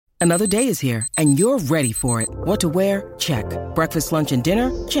Another day is here, and you're ready for it. What to wear? Check. Breakfast, lunch, and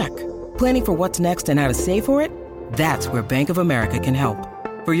dinner? Check. Planning for what's next and how to save for it? That's where Bank of America can help.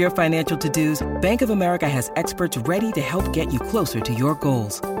 For your financial to-dos, Bank of America has experts ready to help get you closer to your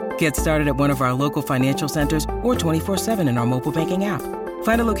goals. Get started at one of our local financial centers or 24/7 in our mobile banking app.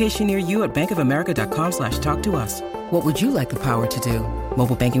 Find a location near you at bankofamerica.com/talktous. What would you like the power to do?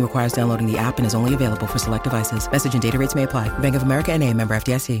 Mobile banking requires downloading the app and is only available for select devices. Message and data rates may apply. Bank of America N.A., member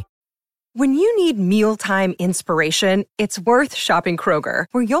FDIC. When you need mealtime inspiration, it's worth shopping Kroger,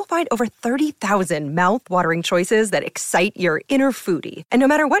 where you'll find over 30,000 mouth-watering choices that excite your inner foodie. And no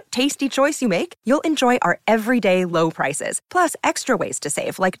matter what tasty choice you make, you'll enjoy our everyday low prices, plus extra ways to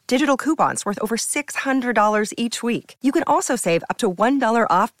save, like digital coupons worth over $600 each week. You can also save up to $1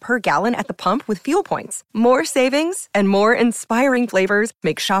 off per gallon at the pump with fuel points. More savings and more inspiring flavors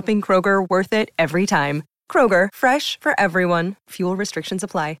make shopping Kroger worth it every time. Kroger, fresh for everyone. Fuel restrictions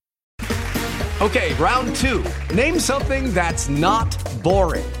apply. Okay, round two. Name something that's not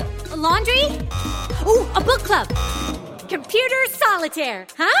boring. A laundry? Ooh, a book club. Computer solitaire,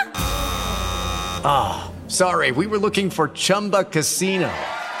 huh? Ah, sorry, we were looking for Chumba Casino.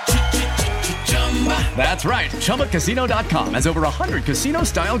 That's right, ChumbaCasino.com has over 100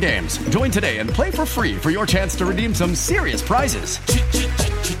 casino-style games. Join today and play for free for your chance to redeem some serious prizes.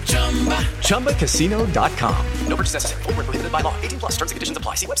 ChumbaCasino.com. No purchase necessary. Void where prohibited by law. 18 plus. Terms and conditions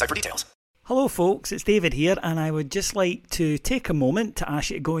apply. See website for details. Hello folks, it's David here, and I would just like to take a moment to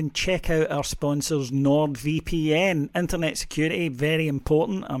ask you to go and check out our sponsors NordVPN. Internet security, very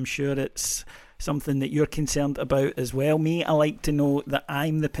important. I'm sure it's something that you're concerned about as well. Me, I like to know that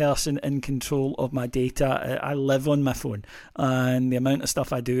I'm the person in control of my data. I live on my phone, and the amount of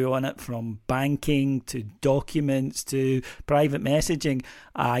stuff I do on it, from banking to documents to private messaging,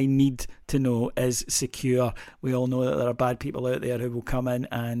 I need to know is secure. We all know that there are bad people out there who will come in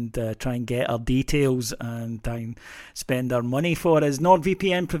and try and get our details and try and spend our money for us.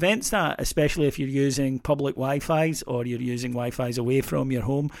 NordVPN prevents that, especially if you're using public Wi-Fi's or you're using Wi-Fi's away from your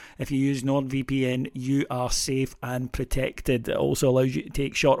home. If you use NordVPN, you are safe and protected. It also allows you to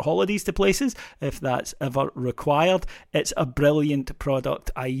take short holidays to places if that's ever required. It's a brilliant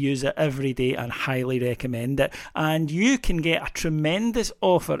product. I use it every day and highly recommend it. And you can get a tremendous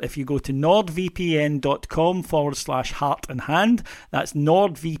offer if you go to nordvpn.com/heart and hand. That's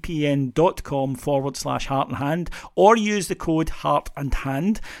nordvpn.com/heart and hand, or use the code heart and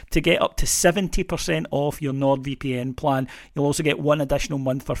hand to get up to 70% off your NordVPN plan. You'll also get one additional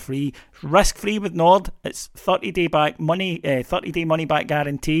month for free. Risk free with Nord. It's 30-day money back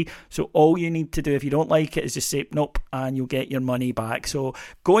guarantee. So all you need to do if you don't like it is just say nope, and you'll get your money back. So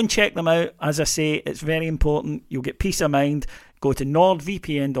go and check them out. As I say, it's very important. You'll get peace of mind. Go to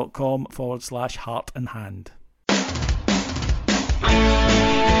nordvpn.com/heart and hand.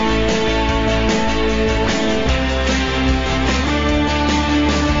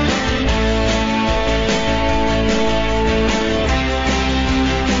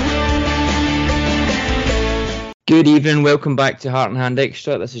 Good evening, welcome back to Heart and Hand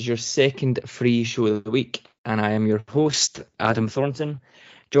Extra. This is your second free show of the week, and I am your host, Adam Thornton.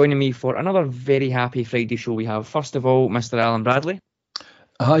 Joining me for another very happy Friday show we have, first of all, Mr. Alan Bradley.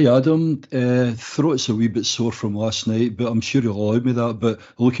 Hi Adam, throat's a wee bit sore from last night, but I'm sure you'll allow me that, but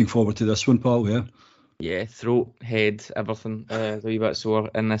looking forward to this one, pal, yeah? Yeah, throat, head, everything, a wee bit sore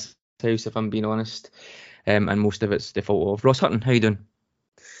in this house, if I'm being honest, and most of it's the fault of Ross Hutton. How you doing?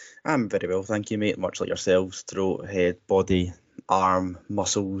 I'm very well, thank you, mate. Much like yourselves, throat, head, body, arm,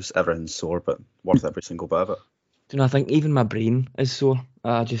 muscles, everything's sore, but worth every single bit of it. Do you know, I think even my brain is sore.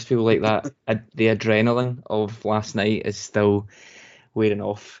 I just feel like that the adrenaline of last night is still wearing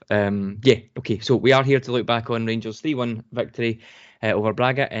off. Okay, so we are here to look back on Rangers' 3-1 victory over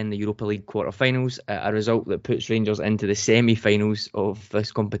Braga in the Europa League quarter-finals, a result that puts Rangers into the semi-finals of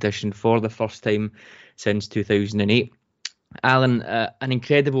this competition for the first time since 2008. Alan, an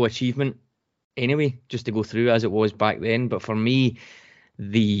incredible achievement anyway, just to go through as it was back then, but for me,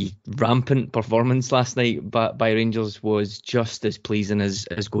 the rampant performance last night by Rangers was just as pleasing as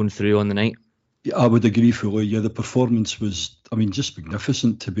going through on the night. Yeah, I would agree fully. Yeah, the performance was, just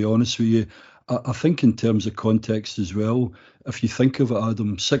magnificent, to be honest with you. I think in terms of context as well, if you think of it,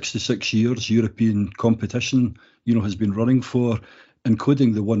 Adam, 66 years European competition, has been running for,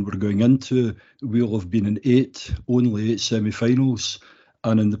 including the one we're going into. We'll have been in only eight semi-finals.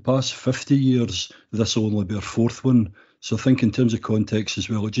 And in the past 50 years, this will only be our fourth one. So I think in terms of context as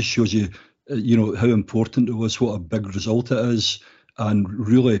well, it just shows you, how important it was, what a big result it is, and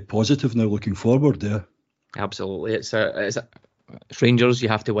really positive now looking forward there. Absolutely. it's Rangers, you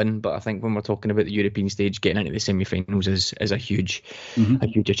have to win. But I think when we're talking about the European stage, getting into the semi-finals is a huge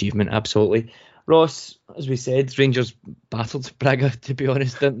achievement. Absolutely. Ross, as we said, Rangers battled Braga, to be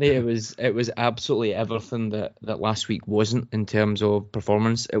honest, didn't they? It was absolutely everything that last week wasn't in terms of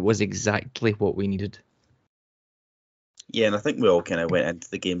performance. It was exactly what we needed. Yeah, and I think we all kind of went into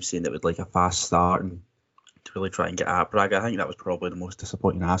the game saying that we'd like a fast start and to really try and get at Braga. I think that was probably the most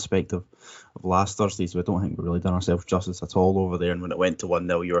disappointing aspect of last Thursday, so I don't think we really done ourselves justice at all over there. And when it went to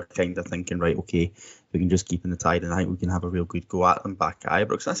 1-0, you were kind of thinking, right, okay, we can just keep in the tide and I think we can have a real good go at them back at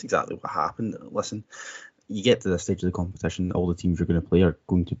Ibrox. That's exactly what happened. Listen, you get to this stage of the competition, all the teams you're going to play are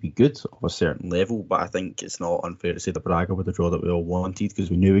going to be good of a certain level, but I think it's not unfair to say that Braga were the draw that we all wanted because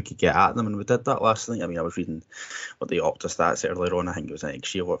we knew we could get at them, and we did that last night. I mean, I was reading what the Opta stats earlier on. I think it was an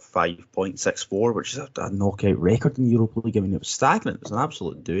XG of 5.64, which is a knockout record in the Europa League. I mean, it was stagnant. It was an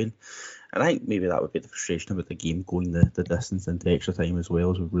absolute doing. And I think maybe that would be the frustration about the game going the distance into extra time as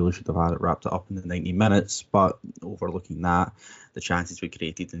well, as we really should have had it wrapped up in the 90 minutes. But overlooking that, the chances we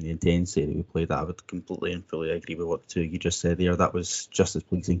created and the intensity that we played, I would completely and fully agree with what the two of you just said there. That was just as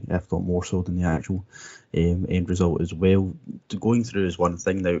pleasing, if not more so, than the actual end result as well. Going through is one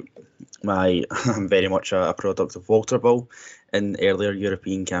thing. Now, I'm very much a product of Walter Ball in earlier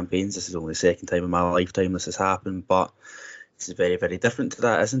European campaigns. This is only the second time in my lifetime this has happened, but it's very, very different to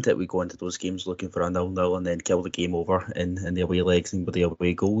that, isn't it? We go into those games looking for a 0-0 and then kill the game over in the away legs and with the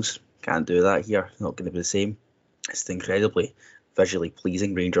away goals. Can't do that here. It's not going to be the same. It's incredibly visually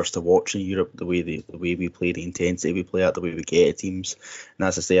pleasing Rangers to watch in Europe, the way we play, the intensity we play at, the way we get at teams. And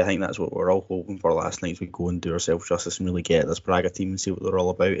as I say, I think that's what we're all hoping for last night. We go and do ourselves justice and really get at this Braga team and see what they're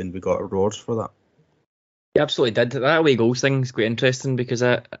all about, and we got rewards for that. You absolutely did. That away goals thing is quite interesting because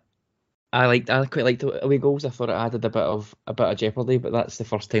I quite liked the away goals. I thought it added a bit of jeopardy, but that's the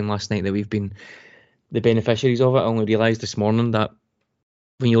first time last night that we've been the beneficiaries of it. I only realised this morning that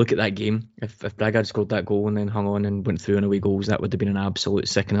when you look at that game, if Braga had scored that goal and then hung on and went through on away goals, that would have been an absolute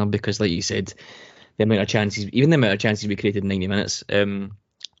sickener because, like you said, the amount of chances we created in 90 minutes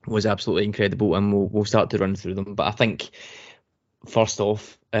was absolutely incredible, and we'll start to run through them. But I think, first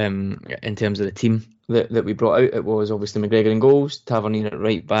off, in terms of the team that we brought out, it was obviously McGregor in goals, Tavernier at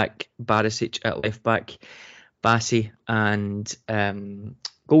right back, Barisic at left back, Bassey and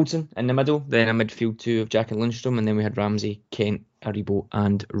Goldson in the middle, then a midfield two of Jack and Lundstrom, and then we had Ramsey, Kent, Aribo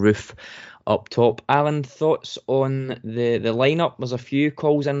and Roof up top. Alan, thoughts on the lineup? There's a few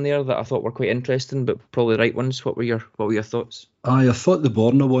calls in there that I thought were quite interesting, but probably the right ones. What were your thoughts? I thought the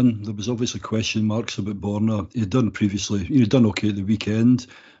Borna one, there was obviously question marks about Borna. He'd done previously, he'd done okay at the weekend,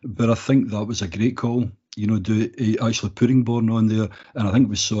 but I think that was a great call. Actually putting Borna on there, and I think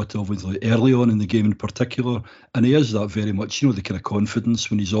we saw it obviously early on in the game in particular, and he is that very much, the kind of confidence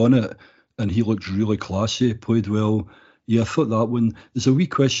when he's on it, and he looked really classy, played well. Yeah, I thought that one, there's a wee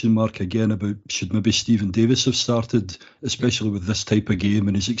question mark again about should maybe Stephen Davis have started, especially with this type of game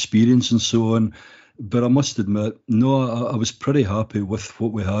and his experience and so on. But I must admit, no, I was pretty happy with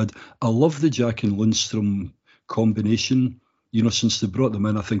what we had. I love the Jack and Lundstrom combination, since they brought them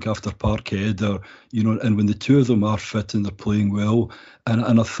in, I think, after Parkhead, and when the two of them are fit and they're playing well.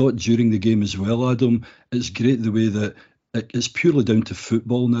 And I thought during the game as well, Adam, it's great the way that it's purely down to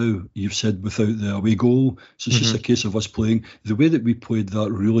football now. You've said without the away goal, so it's just a case of us playing the way that we played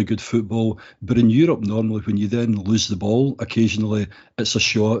that really good football. But in Europe, normally when you then lose the ball, occasionally it's a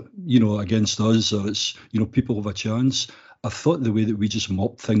shot, against us, or it's people have a chance. I thought the way that we just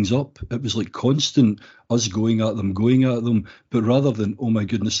mopped things up, it was like constant us going at them, but rather than, oh my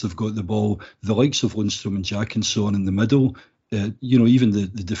goodness, they've got the ball, the likes of Lundstrom and Jack and so on in the middle, even the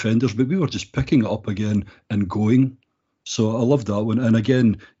defenders, but we were just picking it up again and going. So I loved that one. And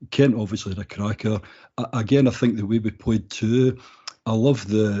again, Kent obviously had a cracker. I think the way we played too, I love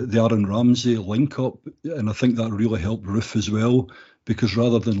the Aaron Ramsey link up, and I think that really helped Roof as well, because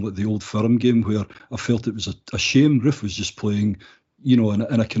rather than like the old Firm game where I felt it was a shame Roof was just playing, in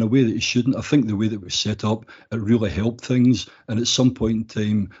a kind of way that he shouldn't, I think the way that we set up, it really helped things. And at some point in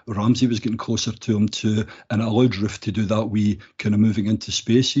time, Ramsey was getting closer to him too, and it allowed Roof to do that wee kind of moving into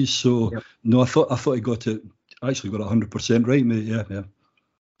spaces. So no, I thought he got it. Actually got 100% right, mate.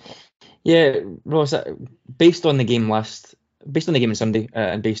 Yeah, Ross. Based on the game on Sunday,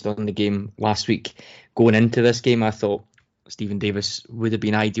 and based on the game last week, going into this game, I thought Stephen Davis would have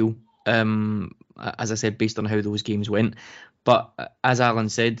been ideal. As I said, based on how those games went, but as Alan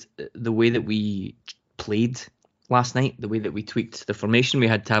said, the way that we played last night, the way that we tweaked the formation, we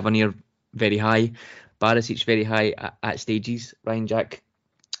had Tavernier very high, Barisic very high at stages, Ryan Jack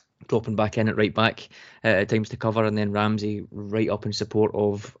dropping back in at right back at times to cover, and then Ramsey right up in support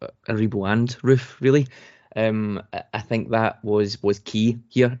of Aribo and Roof, really. I think that was key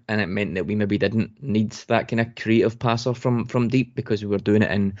here, and it meant that we maybe didn't need that kind of creative passer from deep, because we were doing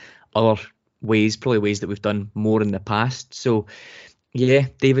it in other ways, probably ways that we've done more in the past. So yeah,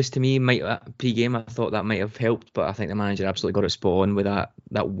 Davis to me might pre-game, I thought that might have helped, but I think the manager absolutely got it spot on with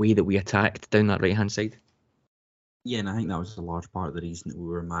that way that we attacked down that right hand side. Yeah, and I think that was a large part of the reason that we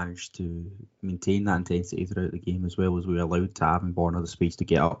were managed to maintain that intensity throughout the game, as well as we allowed Tav and Borna the space to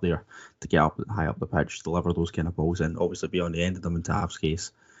get up there, to get up high up the pitch, deliver those kind of balls in, obviously be on the end of them in Tav's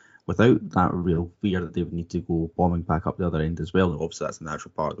case, without that real fear that they would need to go bombing back up the other end as well. And obviously that's a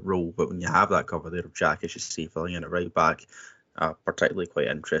natural part of the role, but when you have that cover there of Jack, as you say, filling in it right back, particularly quite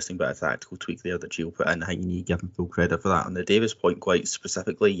interesting bit of tactical tweak there that Gio put in. I think you need to give him full credit for that. On the Davis point quite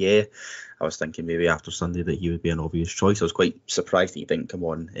specifically, yeah, I was thinking maybe after Sunday that he would be an obvious choice. I was quite surprised that he didn't come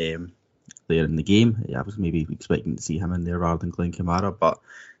on there in the game. I was maybe expecting to see him in there rather than Glenn Kamara, but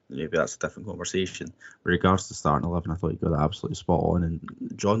maybe that's a different conversation. With regards to starting 11, I thought he got it absolutely spot on,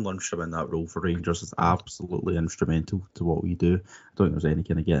 and John Lundstram in that role for Rangers is absolutely instrumental to what we do. I don't think there's any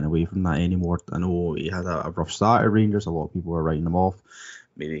kind of getting away from that anymore. I know he had a rough start at Rangers, a lot of people were writing him off.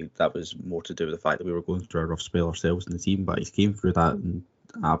 Maybe that was more to do with the fact that we were going through a rough spell ourselves in the team, but he's came through that in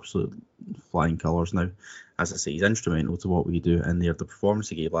absolute flying colours now. As I say, he's instrumental to what we do, and the performance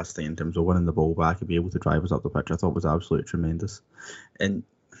he gave last night in terms of winning the ball back and be able to drive us up the pitch, I thought was absolutely tremendous. And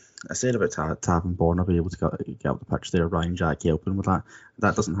I said about Tav and Borna being able to get up the pitch there, Ryan Jack helping with that.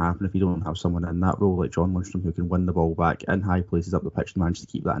 That doesn't happen if you don't have someone in that role like John Lundstram who can win the ball back in high places up the pitch and manage to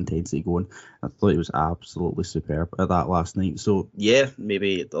keep that intensity going. I thought he was absolutely superb at that last night. So yeah,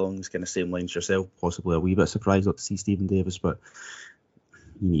 maybe along these kind of same lines yourself, possibly a wee bit surprised not to see Stephen Davis, but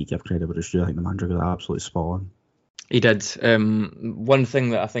you need to give credit where it's due. I think the manager got that absolutely spot on. He did. One thing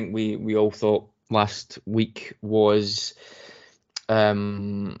that I think we all thought last week was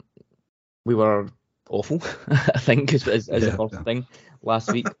we were awful, I think, as the first thing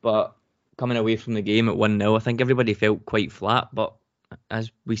last week. But coming away from the game at 1-0, I think everybody felt quite flat. But as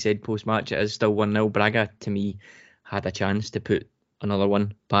we said post-match, it is still 1-0. Braga, to me, had a chance to put another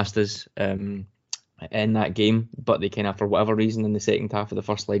one past us in that game. But they kind of, for whatever reason, in the second half of the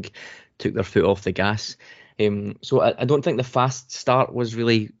first leg, took their foot off the gas. So I don't think the fast start was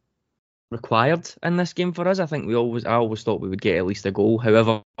really required in this game for us. I always thought we would get at least a goal.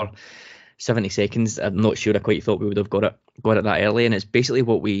 However, 70 seconds, I'm not sure I quite thought we would have got it that early, and it's basically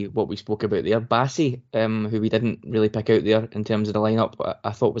what we spoke about there. Bassi, who we didn't really pick out there in terms of the lineup,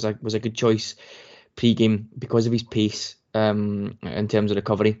 I thought was a good choice pre-game because of his pace in terms of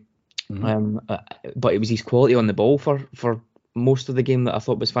recovery. But it was his quality on the ball for most of the game that I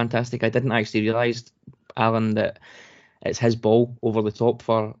thought was fantastic. I didn't actually realise, Alan, that it's his ball over the top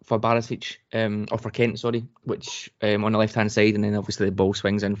for Barisic, or for Kent, sorry, which on the left-hand side, and then obviously the ball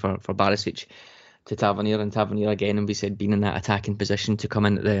swings in for Barisic to Tavernier, and Tavernier again, and we said being in that attacking position to come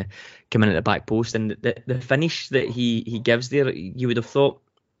in at the back post, and the finish that he gives there, you would have thought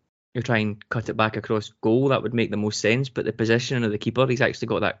you try and cut it back across goal, that would make the most sense, but the positioning of the keeper, he's actually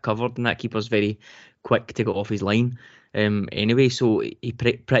got that covered, and that keeper's very quick to get off his line. Anyway, so he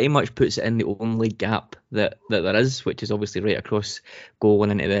pretty much puts it in the only gap that there is, which is obviously right across goal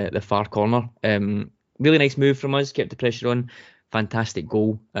and into the far corner. Really nice move from us, kept the pressure on. Fantastic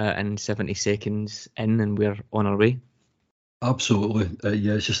goal in 70 seconds in, and we're on our way. Absolutely.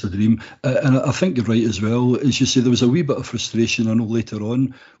 Yeah, it's just a dream. And I think you're right as well. As you say, there was a wee bit of frustration, I know, later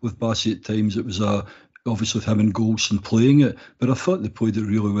on with Bassi at times. It was obviously with him and Golson playing it, but I thought they played it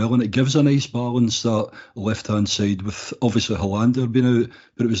really well, and it gives a nice balance, that left-hand side, with obviously Hollander being out,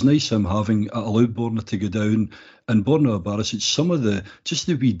 but it was nice him allowed Borna to go down, and Borna Barisic, some of the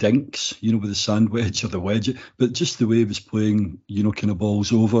wee dinks, with the sand wedge or the wedge, but just the way he was playing, kind of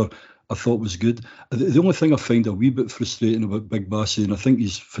balls over, I thought was good. The only thing I find a wee bit frustrating about Big Bassi, and I think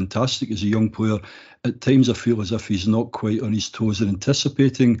he's fantastic as a young player, at times I feel as if he's not quite on his toes and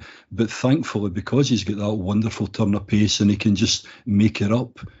anticipating, but thankfully, because he's got that wonderful turn of pace and he can just make it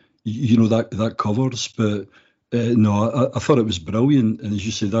up, that covers. But no, I thought it was brilliant. And as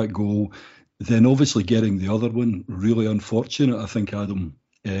you say, that goal, then obviously getting the other one, really unfortunate, I think, Adam.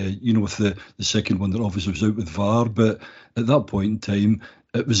 With the second one that obviously was out with VAR, but at that point in time,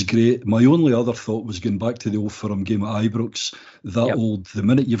 it was great. My only other thought was going back to the Old Firm game at Ibrox. The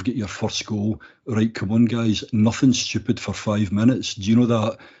minute you've got your first goal, right, come on, guys, nothing stupid for 5 minutes. Do you know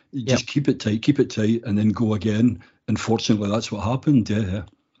that? Just keep it tight, and then go again. Unfortunately, that's what happened. Yeah.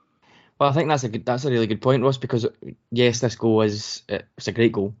 Well, I think that's a really good point, Ross, because yes, this goal it's a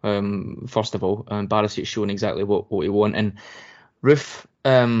great goal. First of all, Barisic showing exactly what we want, and Roof,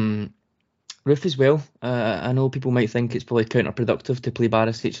 Roof as well. I know people might think it's probably counterproductive to play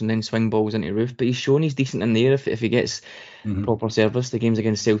Barisic and then swing balls into Roof, but he's shown he's decent in there if he gets proper service. The games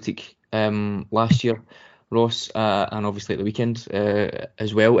against Celtic last year, Ross, and obviously at the weekend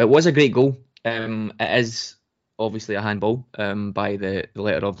as well. It was a great goal. It is obviously a handball by the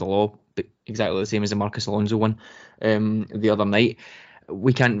letter of the law, but exactly the same as the Marcus Alonso one the other night.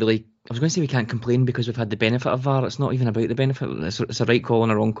 We can't really, I was going to say we can't complain because we've had the benefit of VAR. It's not even about the benefit. It's a right call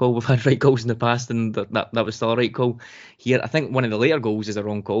and a wrong call. We've had right calls in the past, and that was still a right call here. I think one of the later goals is a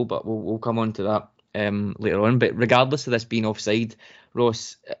wrong call, but we'll come on to that later on. But regardless of this being offside,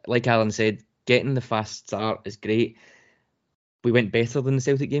 Ross, like Alan said, getting the fast start is great. We went better than the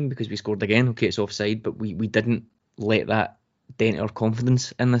Celtic game because we scored again. Okay, it's offside, but we didn't let that dent our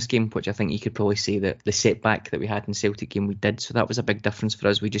confidence in this game, which I think you could probably say that the setback that we had in Celtic game we did. So that was a big difference for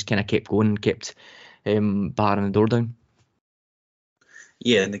us. We just kind of kept going and kept barring the door down.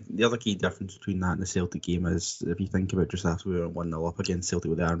 Yeah, and the other key difference between that and the Celtic game is, if you think about just after we were 1-0 up against Celtic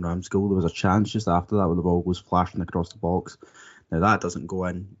with the Aaron Ramsey goal, there was a chance just after that when the ball goes flashing across the box. Now that doesn't go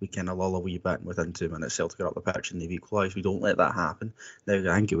in. We kind of lull a wee bit, and within 2 minutes Celtic are up the pitch and they've equalised. We don't let that happen. Now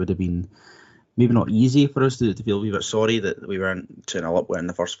I think it would have been maybe not easy for us to feel a wee bit sorry that we weren't 2-0 up in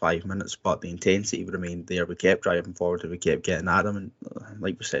the first 5 minutes, but the intensity remained there. We kept driving forward and we kept getting at them, and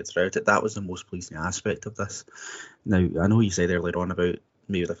like we said throughout it, that was the most pleasing aspect of this. Now, I know you said earlier on about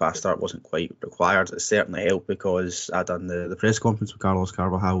maybe the fast start wasn't quite required. It certainly helped because I done the press conference with Carlos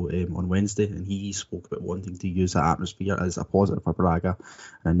Carvalhal on Wednesday, and he spoke about wanting to use that atmosphere as a positive for Braga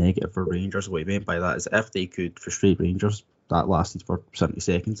and a negative for Rangers. What he meant by that is if they could frustrate Rangers, that lasted for 70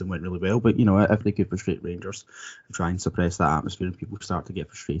 seconds and went really well. But, if they could frustrate Rangers and try and suppress that atmosphere and people start to get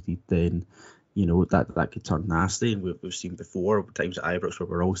frustrated, then, that could turn nasty. And we've seen before times at Ibrox where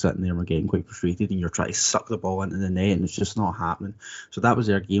we're all sitting there and we're getting quite frustrated and you're trying to suck the ball into the net and it's just not happening. So that was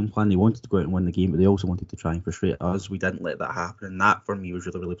their game plan. They wanted to go out and win the game, but they also wanted to try and frustrate us. We didn't let that happen. And that, for me, was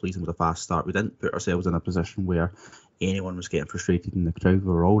really, really pleasing with a fast start. We didn't put ourselves in a position where anyone was getting frustrated in the crowd.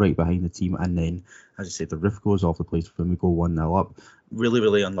 We were all right behind the team, and then, as I said, the roof goes off the place when we go 1-0 up. Really,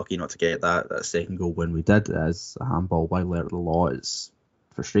 really unlucky not to get that second goal when we did, as a handball by letter of the law. It's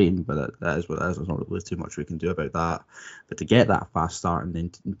frustrating, but that is what it is. There's not really too much we can do about that. But to get that fast start and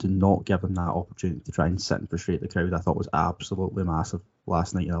then to not give them that opportunity to try and sit and frustrate the crowd, I thought was absolutely massive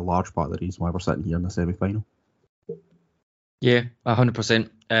last night, and a large part of the reason why we're sitting here in the semi-final. Yeah,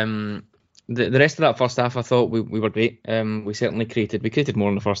 100%. The rest of that first half, I thought we were great. We certainly created more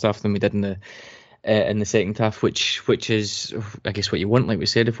in the first half than we did in the second half, which is, I guess, what you want, like we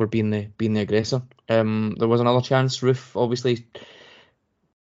said, if we're being the aggressor. There was another chance. Roof, obviously,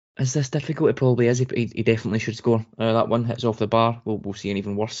 is this difficult? It probably is. He definitely should score. That one hits off the bar. We'll see an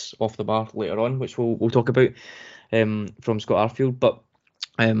even worse off the bar later on, which we'll talk about from Scott Arfield. But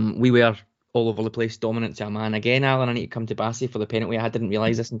we were all over the place, dominant to a man. Again, Alan, I need to come to Bassey for the penalty. I didn't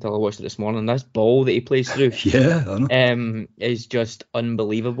realise this until I watched it this morning. This ball that he plays through is just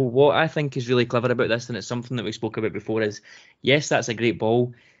unbelievable. What I think is really clever about this, and it's something that we spoke about before, is yes, that's a great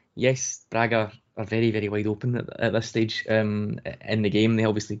ball. Yes, Braga are very, very wide open at this stage in the game. They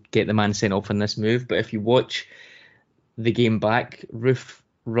obviously get the man sent off in this move. But if you watch the game back, Roof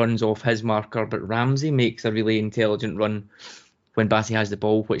runs off his marker, but Ramsey makes a really intelligent run when Bassey has the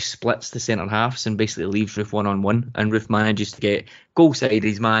ball, which splits the centre halves and basically leaves Roof 1-on-1, and Roof manages to get goal side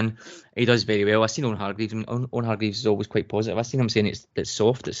his man. He does very well. I've seen Owen Hargreaves, and Owen Hargreaves is always quite positive. I've seen him saying it's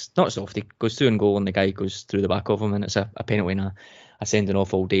soft. It's not soft. He goes through and goal, and the guy goes through the back of him, and it's a penalty and a sending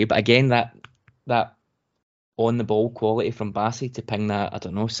off all day. But again, that on the ball quality from Bassey to ping that,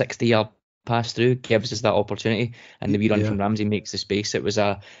 60-yard pass through gives us that opportunity, and the wee run from Ramsey makes the space. It was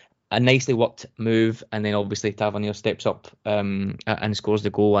a nicely worked move, and then obviously Tavernier steps up and scores the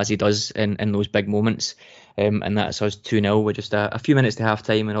goal as he does in those big moments, and that's us 2-0 with just a few minutes to half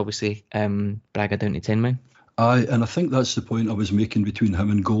time, and obviously Braga down to 10 men. Aye, and I think that's the point I was making between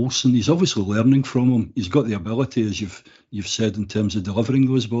him and Goldson. He's obviously learning from him. He's got the ability, as you've said, in terms of delivering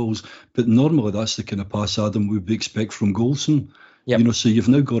those balls, but normally that's the kind of pass Adam would expect from Goldson. Yep. So you've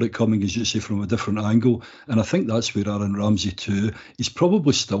now got it coming, as you say, from a different angle. And I think that's where Aaron Ramsey too, he's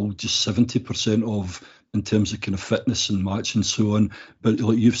probably still just 70% of, in terms of kind of fitness and match and so on. But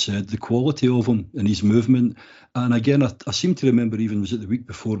like you've said, the quality of him and his movement. And again, I seem to remember, even was it the week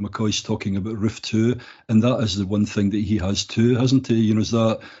before, McCoy's talking about Roof too. And that is the one thing that he has too, hasn't he? Is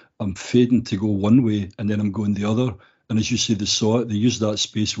that I'm fading to go one way and then I'm going the other. And as you say, they saw it, they used that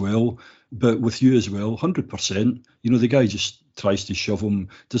space well. But with you as well, 100%, the guy just tries to shove him,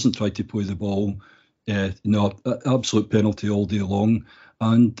 doesn't try to play the ball. Absolute penalty all day long.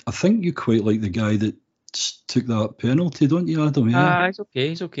 And I think you quite like the guy that took that penalty, don't you, Adam? Yeah.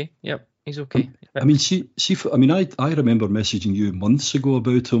 He's okay. Yep. He's okay. I mean, I remember messaging you months ago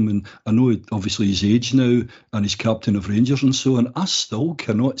about him, and I know obviously he's aged now and he's captain of Rangers and so on. I still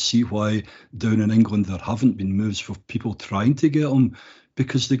cannot see why down in England there haven't been moves for people trying to get him,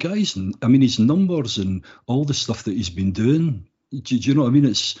 because the guy's, I mean, his numbers and all the stuff that he's been doing. Do you know what I mean?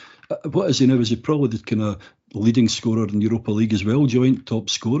 It's what is he now? Is he probably the kind of leading scorer in Europa League as well, joint top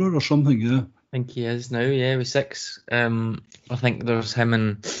scorer or something? Yeah. I think he is now, with 6. I think there's him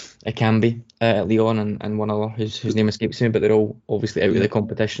and Akambi at Lyon and one other whose name escapes me, but they're all obviously out of the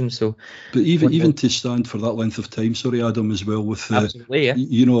competition. So, but even to stand for that length of time, sorry Adam, as well with absolutely, yeah.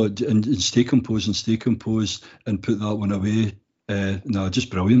 You know, and stay composed and put that one away. No, just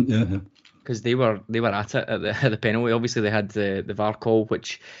brilliant, yeah. Because they were at it at the penalty. Obviously, they had the VAR call,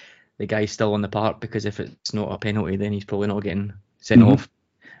 which the guy's still on the park, because if it's not a penalty, then he's probably not getting sent off.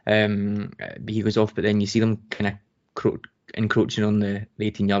 He goes off, but then you see them kind of encroaching on the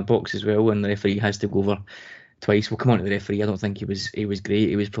 18-yard box as well, and the referee has to go over twice. We'll come on to the referee. I don't think he was great.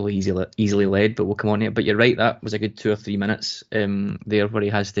 He was probably easily led, but we'll come on to it. But you're right, that was a good 2 or 3 minutes there where he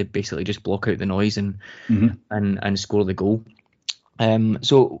has to basically just block out the noise and score the goal.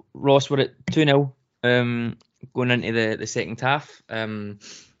 So Ross, we're at 2-0 going into the second half.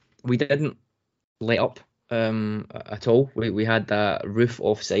 We didn't let up at all. We had that Roofe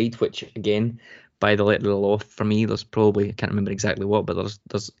offside, which again, by the letter of the law, for me, there's probably, I can't remember exactly what, but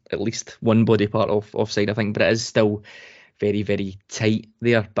there's at least one body part offside, I think, but it is still very, very tight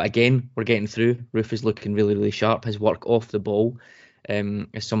there. But again, we're getting through. Roofe is looking really, really sharp. His work off the ball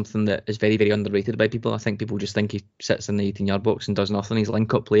is something that is very, very underrated by people. I think people just think he sits in the 18-yard box and does nothing. His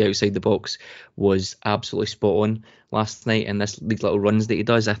link-up play outside the box was absolutely spot on last night, and these little runs that he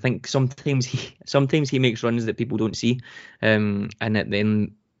does, I think sometimes he makes runs that people don't see, and it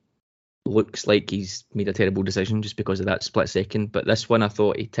then looks like he's made a terrible decision just because of that split second. But this one, I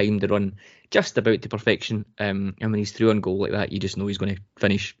thought he timed the run just about to perfection, and when he's through on goal like that, you just know he's going to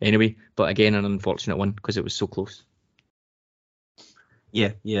finish anyway. But again, an unfortunate one because it was so close.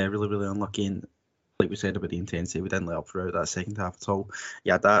 Yeah, really, really unlucky. And like we said about the intensity, we didn't let up throughout that second half at all.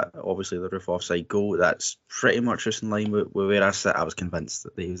 Yeah, that obviously the Roofe offside goal, that's pretty much just in line with where I sit. I was convinced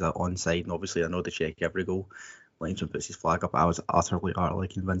that he was onside, and obviously I know they check every goal. Linesman puts his flag up. I was utterly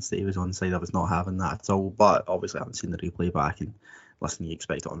convinced that he was onside. I was not having that at all. But obviously I haven't seen the replay back, and listen, you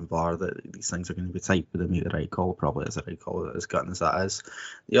expect it on VAR that these things are going to be tight, but they make the right call. Probably is the right call, as gutting as that is.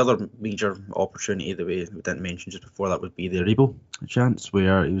 The other major opportunity that we didn't mention just before that would be the Aribo chance,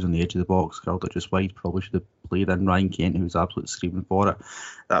 where he was on the edge of the box, curled it just wide. Probably should have played in Ryan Kent, who was absolutely screaming for it.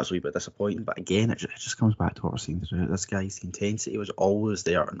 That was a wee bit disappointing, but again, it just comes back to what we're seeing throughout. This guy's intensity was always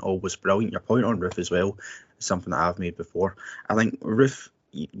there and always brilliant. Your point on Roofe as well is something that I've made before. I think Roofe,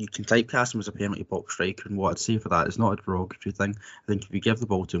 you can typecast him as a penalty box striker, and what I'd say for that is not a derogatory thing. I think if you give the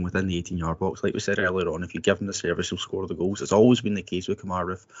ball to him within the 18-yard box, like we said earlier on, if you give him the service, he'll score the goals. It's always been the case with Kemar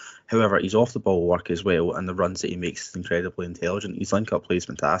Roofe. However, he's off the ball work as well, and the runs that he makes is incredibly intelligent. His link-up play is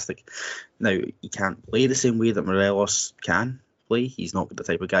fantastic. Now, he can't play the same way that Morelos can play. He's not the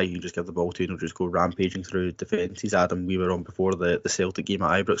type of guy you can just give the ball to and he'll just go rampaging through defences. Adam, we were on before the Celtic game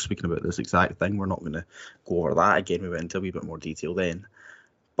at Ibrox speaking about this exact thing. We're not going to go over that again. We went into a wee bit more detail then.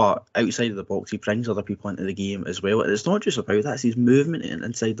 But outside of the box, he brings other people into the game as well. And it's not just about that, it's his movement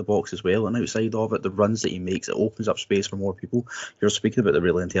inside the box as well. And outside of it, the runs that he makes, it opens up space for more people. You're speaking about the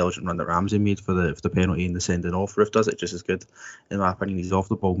really intelligent run that Ramsey made for the penalty and the sending off. Roofe does it just as good. In my opinion, his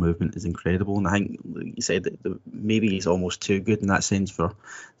off-the-ball movement is incredible. And I think, like you said, that maybe he's almost too good in that sense for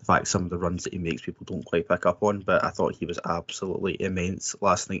the fact some of the runs that he makes people don't quite pick up on. But I thought he was absolutely immense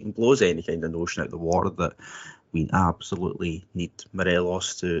last night and blows any kind of notion out of the water that we absolutely need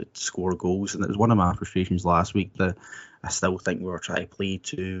Morelos to score goals. And it was one of my frustrations last week that I still think we were trying to play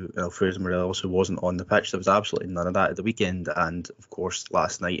to Alfredo Morelos, who wasn't on the pitch. There was absolutely none of that at the weekend. And of course,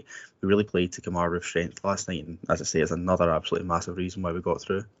 last night, we really played to Kemar Roofe's strength last night. And as I say, it's another absolutely massive reason why we got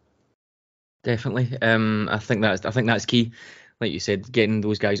through. Definitely. I think that's key. Like you said, getting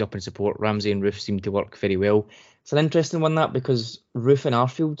those guys up in support. Ramsey and Roofe seem to work very well. It's an interesting one, that, because Roofe and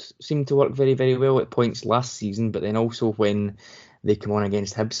Arfield seem to work very, very well at points last season, but then also when they come on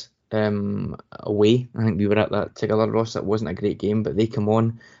against Hibs away. I think we were at that together, Ross. That wasn't a great game, but they come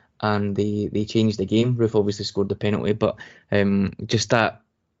on and they changed the game. Roofe obviously scored the penalty, but just that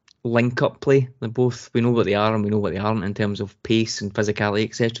link-up play, we know what they are and we know what they aren't in terms of pace and physicality,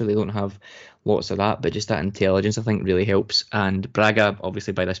 etc. They don't have lots of that, but just that intelligence, I think, really helps. And Braga,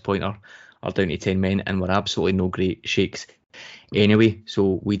 obviously, by this point, are down to 10 men and were absolutely no great shakes anyway.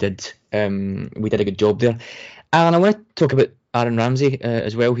 So we did a good job there. And I want to talk about Aaron Ramsey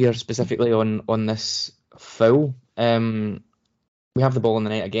as well here, specifically on this foul. We have the ball in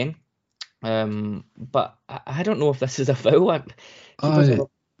the net again. But I don't know if this is a foul.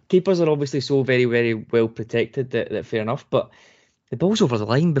 Keepers are obviously so very, very well protected that fair enough, but the ball's over the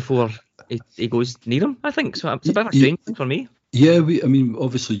line before he goes near him, I think. So it's a bit of a strange thing for me. Yeah,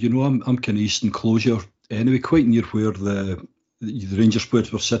 obviously, I'm kind of east enclosure anyway, quite near where the Rangers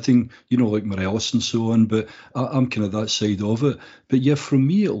players were sitting, like Morelos and so on, but I'm kind of that side of it. But yeah, from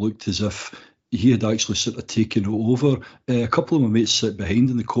me, it looked as if he had actually sort of taken it over. A couple of my mates sit behind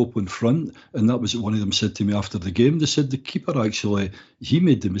in the Copeland front, and that was what one of them said to me after the game. They said the keeper actually, he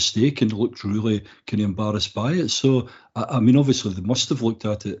made the mistake and looked really kind of embarrassed by it. So, obviously they must have looked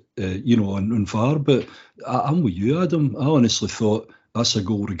at it, on VAR, but I'm with you, Adam. I honestly thought that's a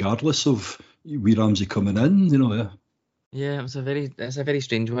goal regardless of wee Ramsey coming in, yeah. Yeah, it's a very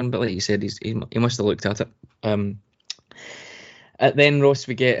strange one, but like you said, he must have looked at it. Then, Ross,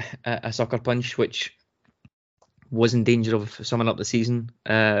 we get a sucker punch, which was in danger of summing up the season.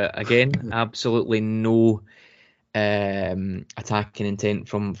 Again, absolutely no attacking intent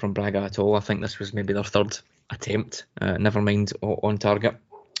from Braga at all. I think this was maybe their third attempt, never mind on target.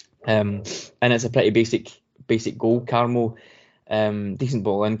 And it's a pretty basic goal. Carmo, decent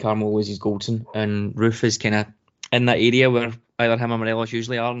ball in, Carmo loses Goldson, and Roof is kind of in that area where either him or Morelos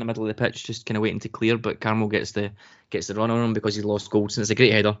usually are in the middle of the pitch, just kind of waiting to clear, but Carmo gets the run on him because he lost Goldson. It's a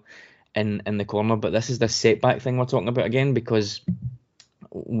great header in the corner, but this is the setback thing we're talking about again, because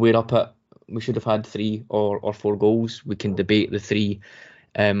we should have had 3 or 4 goals. We can debate the 3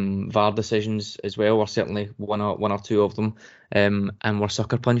 VAR decisions as well, or certainly one or 2 of them, and we're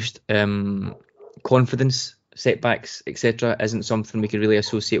sucker punched. Confidence, setbacks, etc. isn't something we can really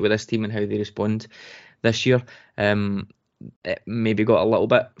associate with this team and how they respond this year. It maybe got a little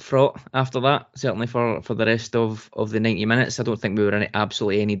bit fraught after that, certainly for the rest of the 90 minutes. I don't think we were in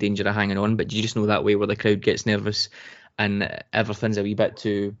absolutely any danger of hanging on, but you just know that way where the crowd gets nervous and everything's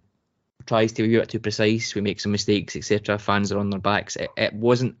tries to be a bit too precise. We make some mistakes, etc. Fans are on their backs. It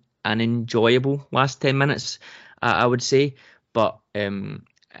wasn't an enjoyable last 10 minutes, I would say, but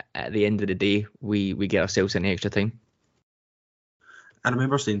at the end of the day, we get ourselves into extra time. I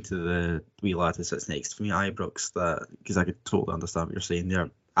remember saying to the wee lad who sits next to me, Ibrox, that, because I could totally understand what you're saying there,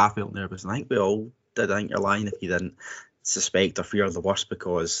 I felt nervous, and I think we all did. I think you're lying if you didn't suspect or fear the worst,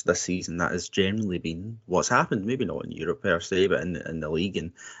 because this season that has generally been what's happened. Maybe not in Europe per se, but in the league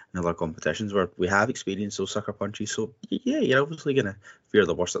and in other competitions where we have experienced those sucker punches. So yeah, you're obviously going to fear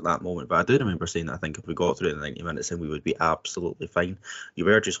the worst at that moment. But I do remember saying that I think if we got through the 90 minutes, then we would be absolutely fine. You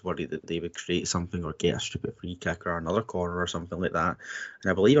were just worried that they would create something or get a stupid free kick or another corner or something like that.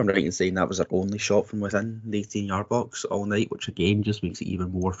 And I believe I'm right in saying that was their only shot from within the 18-yard box all night, which again just makes it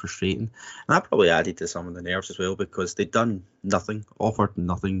even more frustrating. And that probably added to some of the nerves as well, because they'd done nothing, offered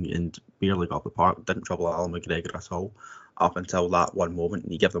nothing, and barely got up the park. Didn't trouble Alan McGregor at all up until that one moment,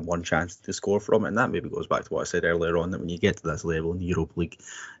 and you give them one chance to score from it. And that maybe goes back to what I said earlier on, that when you get to this level in the Europa League,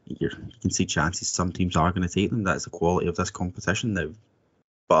 you can see chances some teams are going to take them. That's the quality of this competition now.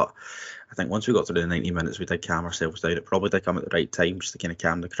 But I think once we got through the 90 minutes, we did calm ourselves down. It probably did come at the right time, just to kind of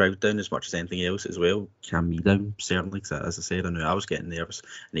calm the crowd down as much as anything else as well. Calm me down, certainly, because as I said, I knew I was getting nervous,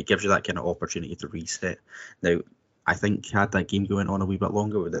 and it gives you that kind of opportunity to reset. Now, I think had that game going on a wee bit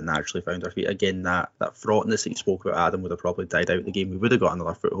longer, we would have naturally found our feet again. That fraughtness that you spoke about, Adam, would have probably died out the game. We would have got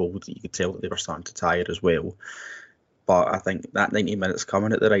another foothold. You could tell that they were starting to tire as well. But I think that 90 minutes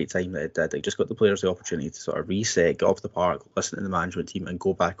coming at the right time that it did, it just got the players the opportunity to sort of reset, get off the park, listen to the management team and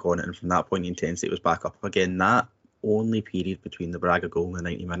go back on it. And from that point, the intensity was back up again. That only period between the Braga goal and the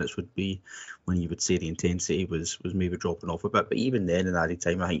 90 minutes would be when you would say the intensity was maybe dropping off a bit. But even then, in added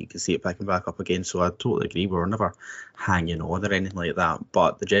time, I think you can see it picking back up again. So I totally agree. We were never hanging on or anything like that.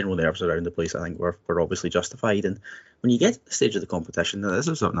 But the general nerves around the place, I think, were obviously justified. And when you get to the stage of the competition, this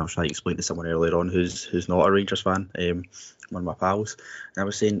is something I was trying to explain to someone earlier on who's not a Rangers fan, one of my pals. And I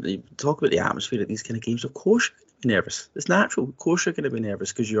was saying, talk about the atmosphere at these kind of games. Of course, nervous. It's natural. Of course you're going to be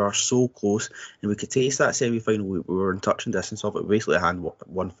nervous because you are so close, and we could taste that semi-final. We were in touch and distance of it. We basically had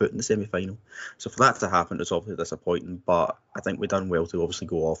one foot in the semi-final. So for that to happen, it's obviously disappointing, but I think we've done well to obviously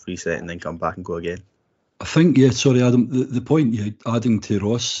go off, reset, and then come back and go again. I think, sorry Adam, the point you're adding to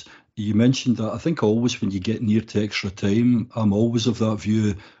Ross, you mentioned that. I think always when you get near to extra time, I'm always of that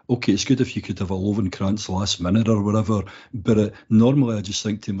view, okay, it's good if you could have a Lovenkrantz last minute or whatever, but normally I just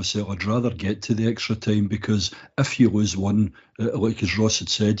think to myself, I'd rather get to the extra time, because if you lose one, like as Ross had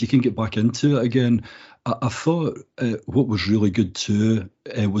said, you can get back into it again. I thought what was really good too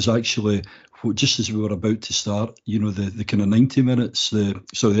was actually, just as we were about to start, the kind of 90 minutes, the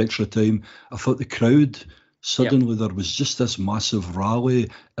extra time, I thought the crowd Suddenly there was just this massive rally,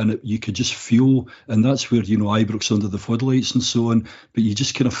 and you could just feel, and that's where, Ibrox under the floodlights and so on, but you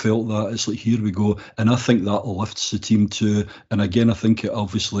just kind of felt that. It's like, here we go. And I think that lifts the team too. And again, I think it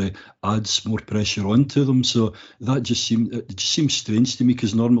obviously adds more pressure onto them. So it just seems strange to me,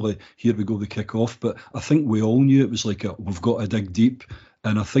 because normally, here we go, we kick off. But I think we all knew it was like, we've got to dig deep.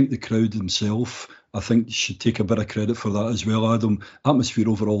 And I think the crowd themselves, I think, should take a bit of credit for that as well, Adam. Atmosphere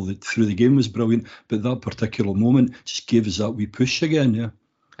overall through the game was brilliant, but that particular moment just gave us that wee push again, yeah.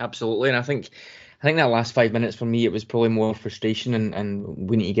 Absolutely, and I think that last 5 minutes for me, it was probably more frustration and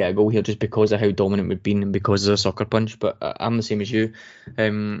we need to get a goal here just because of how dominant we've been and because of the sucker punch. But I'm the same as you.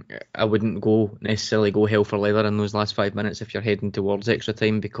 I wouldn't necessarily go hell for leather in those last 5 minutes if you're heading towards extra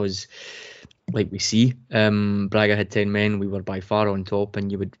time, because like we see, Braga had 10 men, we were by far on top,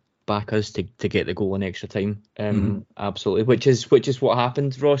 and you would back us to get the goal in extra time. Absolutely, which is what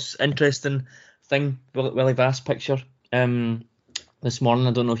happened. Ross, interesting thing, Willie Vass picture this morning,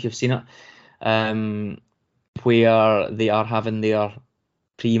 I don't know if you've seen it, where they are having their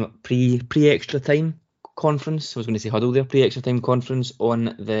pre-extra time conference. I was going to say huddle there, pre-extra time conference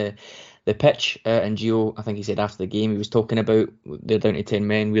on the pitch, and Gio, I think he said after the game, he was talking about they're down to 10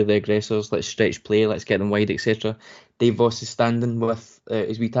 men, we're the aggressors, let's stretch play, let's get them wide, etc. Dave Voss is standing with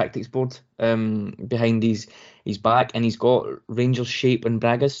his wee tactics board behind his back, and he's got Rangers shape and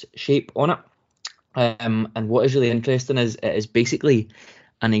Braga's shape on it. And what is really interesting is it is basically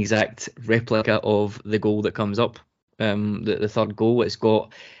an exact replica of the goal that comes up, the third goal. It's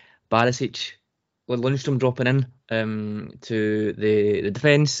got Barisic, Lundstrom dropping in to the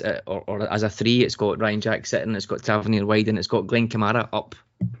defence, or as a 3, it's got Ryan Jack sitting, it's got Tavernier wide, and it's got Glenn Kamara up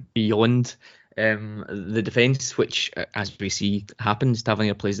beyond the defence, which, as we see, happens.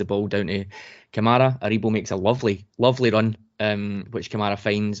 Tavernier plays the ball down to Kamara. Aribo makes a lovely run, which Kamara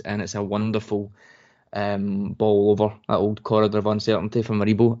finds, and it's a wonderful ball over that old corridor of uncertainty from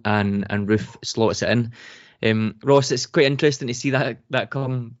Aribo, and Roof slots it in. Ross, it's quite interesting to see that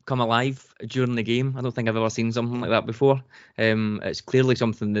come alive during the game. I don't think I've ever seen something like that before. It's clearly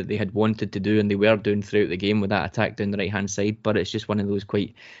something that they had wanted to do, and they were doing throughout the game with that attack down the right hand side, but it's just one of those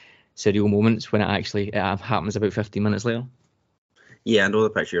quite surreal moments when it happens about 15 minutes later. Yeah, I know the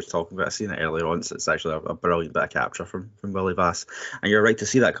picture you're talking about. I've seen it earlier on, so it's actually a brilliant bit of capture from Willie Vass. And you're right, to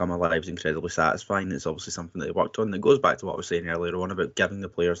see that come alive is incredibly satisfying. It's obviously something that they worked on. It goes back to what I was saying earlier on about giving the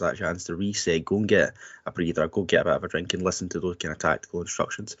players that chance to reset, go and get a breather, go get a bit of a drink and listen to those kind of tactical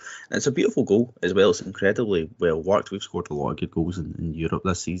instructions. And it's a beautiful goal as well. It's incredibly well worked. We've scored a lot of good goals in Europe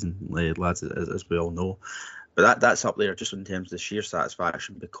this season, lads, as we all know. But that's up there just in terms of the sheer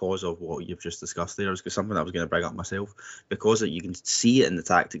satisfaction because of what you've just discussed there. It's something I was going to bring up myself, because you can see it in the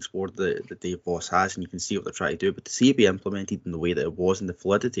tactics board that Dave Voss has, and you can see what they're trying to do. But to see it be implemented in the way that it was, and the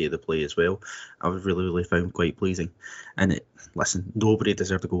fluidity of the play as well, I was really found quite pleasing. And listen, nobody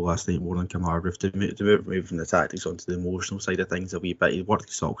deserved to go last night more than Kamara Roof. To move from the tactics onto the emotional side of things a wee bit, he worked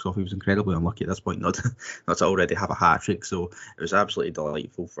his socks off. He was incredibly unlucky at this point not to already have a hat-trick, so it was absolutely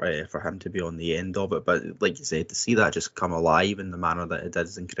delightful for him to be on the end of it. But like you said, to see that just come alive in the manner that it did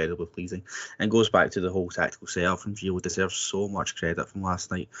is incredibly pleasing, and goes back to the whole tactical setup. And Gio deserves so much credit from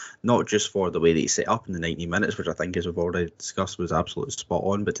last night, not just for the way that he set up in the 90 minutes, which I think, as we've already discussed, was absolutely spot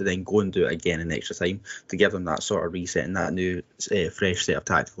on, but to then go and do it again in extra time, to give them that sort of reset and that new fresh set of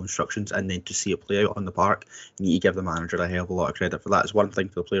tactical instructions, and then to see it play out on the park. You need to give the manager a hell of a lot of credit for that. It's one thing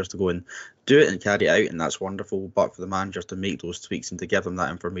for the players to go and do it and carry it out, and that's wonderful, but for the manager to make those tweaks and to give them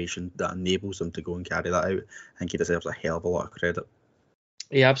that information that enables them to go and carry that out, I think he deserves a hell of a lot of credit.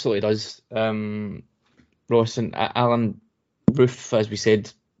 He absolutely does. Ross and Alan Roof, as we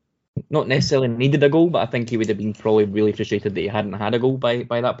said, not necessarily needed a goal, but I think he would have been probably really frustrated that he hadn't had a goal by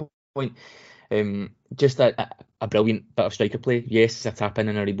that point. Just a brilliant bit of striker play. Yes, it's a tap in,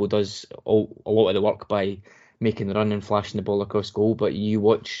 and Aribo does a lot of the work by making the run and flashing the ball across goal, but you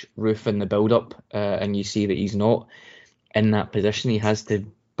watch Roof in the build up and you see that he's not in that position. He has to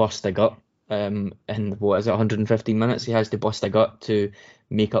bust a gut in 115 minutes. He has to bust a gut to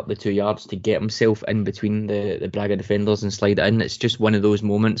make up the 2 yards to get himself in between the Braga defenders and slide it in. It's just one of those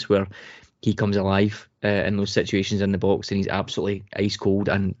moments where he comes alive in those situations in the box, and he's absolutely ice cold.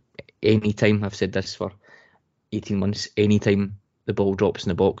 And anytime, I've said this for 18 months, anytime the ball drops in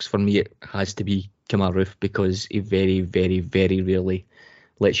the box, for me it has to be Kamara Roof, because he very, very, very rarely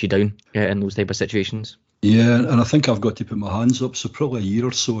lets you down in those type of situations. Yeah, and I think I've got to put my hands up. So probably a year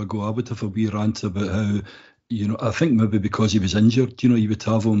or so ago, I would have a wee rant about how I think maybe because he was injured, you would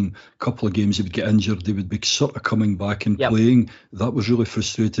have him a couple of games, he would get injured, he would be sort of coming back and playing. That was really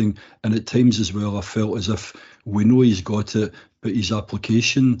frustrating. And at times as well, I felt as if we know he's got it, but his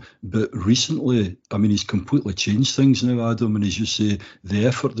application. But recently, I mean, he's completely changed things now, Adam. And as you say, the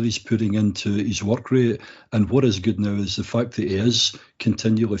effort that he's putting into his work rate. And what is good now is the fact that he is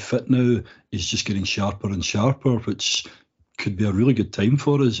continually fit now. He's just getting sharper and sharper, which could be a really good time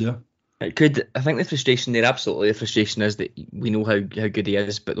for us, yeah. It could. I think the frustration there, absolutely, the frustration is that we know how good he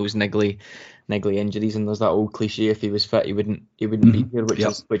is, but those niggly injuries, and there's that old cliche: if he was fit, he wouldn't be here,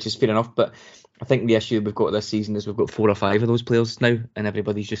 which is fair enough. But I think the issue we've got this season is we've got 4 or 5 of those players now, and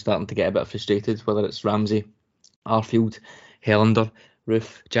everybody's just starting to get a bit frustrated. Whether it's Ramsey, Arfield, Helander,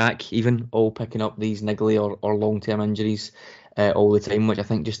 Roofe, Jack, even all picking up these niggly or long-term injuries all the time, which I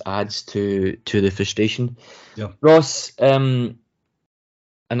think just adds to the frustration. Yeah, Ross.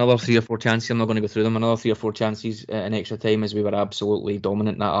 Another 3 or 4 chances. I'm not going to go through them. Another 3 or 4 chances in extra time, as we were absolutely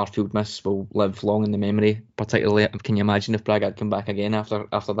dominant. That Arfield miss will live long in the memory. Particularly, can you imagine if Braga had come back again after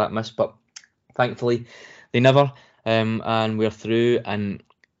that miss? But thankfully, they never. And we're through. And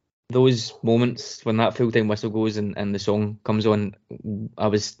those moments when that full-time whistle goes and the song comes on, I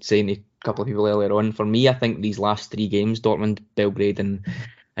was saying to a couple of people earlier on, for me, I think these last 3 games, Dortmund, Belgrade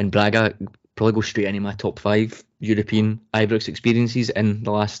and Braga, probably go straight into my top 5 European Ibrox experiences in the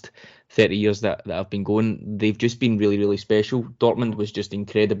last 30 years that I've been going. They've just been really, really special. Dortmund was just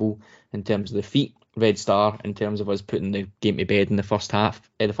incredible in terms of the feet. Red Star in terms of us putting the game to bed in the first half,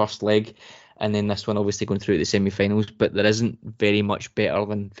 the first leg. And then this one obviously going through to the semi-finals. But there isn't very much better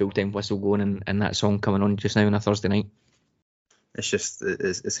than full-time whistle going and that song coming on just now on a Thursday night.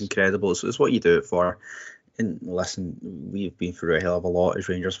 It's incredible. It's what you do it for. And listen, we've been through a hell of a lot as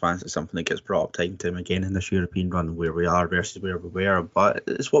Rangers fans. It's something that gets brought up time and time again in this European run, where we are versus where we were. But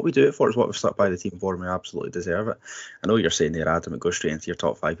it's what we do it for. It's what we've stuck by the team for, and we absolutely deserve it. I know you're saying there, Adam, it goes straight into your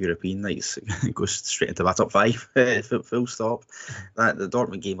top 5 European nights. It goes straight into my top 5, full stop. The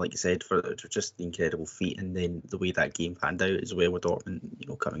Dortmund game, like you said, for just the incredible feat, and then the way that game panned out as well with Dortmund,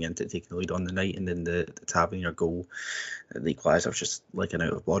 coming into taking the lead on the night, and then the Tavernier goal, the equaliser, was just like an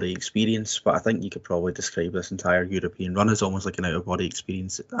out-of-body experience. But I think you could probably describe this entire European run as almost like an out-of-body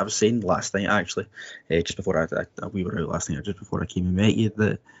experience. I was saying last night, actually, just before we were out last night, or just before I came and met you,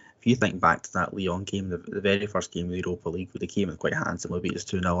 that if you think back to that Lyon game, the very first game of the Europa League, where they came and quite handsomely beat us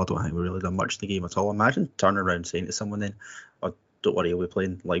 2-0, I don't think we really done much in the game at all. Imagine turning around saying to someone then, "Oh, don't worry, we'll be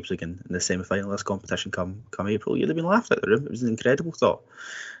playing Leipzig in the semi-final of this competition come April." You'd have been laughed out of the room. It was an incredible thought.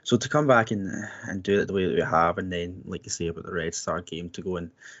 So to come back and do it the way that we have, and then, like you say about the Red Star game, to go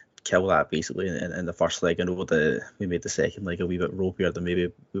and kill that basically in the first leg. I know we made the second leg a wee bit ropier than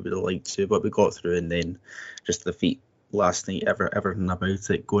maybe we would have liked to, but we got through, and then just the feat last night, everything about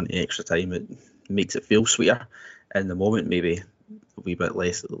it, going to extra time, it makes it feel sweeter. In the moment, maybe a wee bit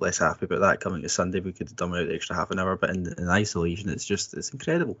less happy about that. Coming to Sunday, we could have done without the extra half an hour, but in isolation, it's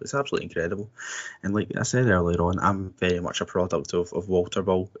incredible. It's absolutely incredible. And like I said earlier on, I'm very much a product of Walter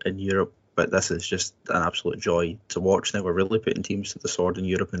Ball in Europe. But this is just an absolute joy to watch now. We're really putting teams to the sword in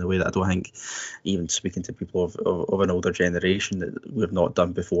Europe in a way that I don't think, even speaking to people of an older generation, that we've not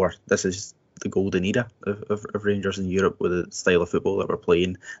done before. This is the golden era of Rangers in Europe, with the style of football that we're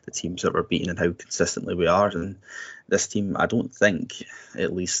playing, the teams that we're beating, and how consistently we are. And this team, I don't think,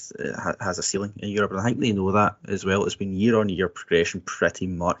 at least, has a ceiling in Europe. And I think they know that as well. It's been year-on-year progression pretty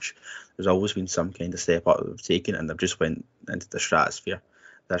much. There's always been some kind of step up that they've taken, and they've just went into the stratosphere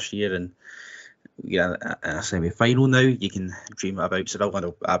this year. And in a semi-final now, you can dream about Seville. I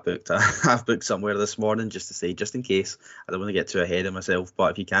know I've booked somewhere this morning, just to say, just in case. I don't want to get too ahead of myself,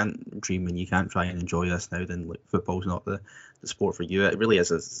 but if you can't dream and you can't try and enjoy this now, then football's not the sport for you. It really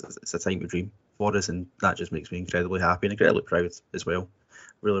is. It's a time to dream for us, and that just makes me incredibly happy and incredibly proud as well.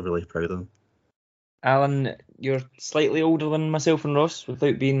 Really, really proud of them. Alan, you're slightly older than myself and Ross,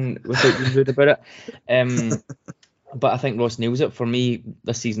 without being rude about it. But I think Ross nails it. For me,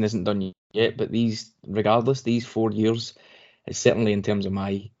 this season isn't done yet, but these 4 years, it's certainly in terms of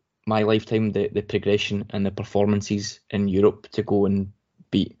my lifetime, the progression and the performances in Europe to go and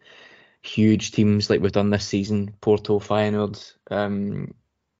beat huge teams like we've done this season, Porto, Feyenoord,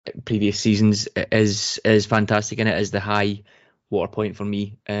 previous seasons, is fantastic, and it is the high water point for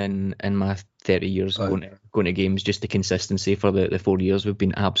me in my 30 years going to games. Just the consistency for the 4 years, we've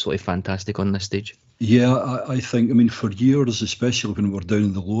been absolutely fantastic on this stage. Yeah, I think, for years, especially when we were down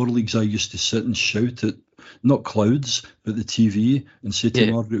in the lower leagues, I used to sit and shout at, not clouds, but the TV, and say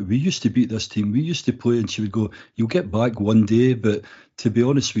to Margaret, we used to beat this team, we used to play, and she would go, you'll get back one day. But to be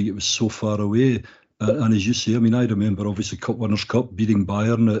honest with you, it was so far away. And as you say, I mean, I remember obviously Cup Winners' Cup beating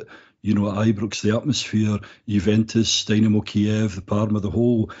Bayern at Ibrox, the atmosphere, Juventus, Dynamo Kiev, the Parma, the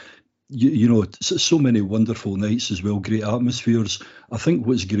whole. So many wonderful nights as well, great atmospheres. I think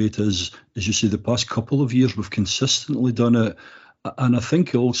what's great is, as you say, the past couple of years we've consistently done it. And I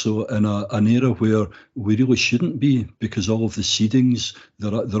think also in an era where we really shouldn't be, because all of the seedings,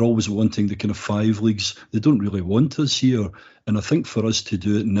 they're always wanting the kind of 5 leagues. They don't really want us here. And I think for us to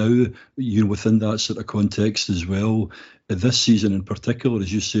do it now, within that sort of context as well, this season in particular,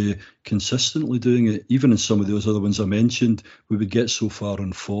 as you say, consistently doing it, even in some of those other ones I mentioned, we would get so far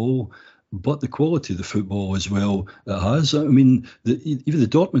and fall. But the quality of the football as well, it has. I mean, even the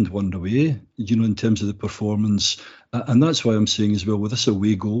Dortmund one away, in terms of the performance. And that's why I'm saying as well, with this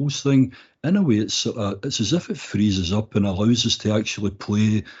away goals thing, in a way, it's as if it frees us up and allows us to actually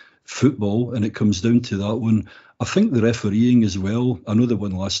play football. And it comes down to that one. I think the refereeing as well, I know the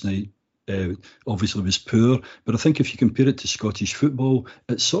one last night obviously was poor, but I think if you compare it to Scottish football,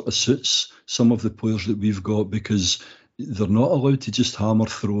 it sort of suits some of the players that we've got, because they're not allowed to just hammer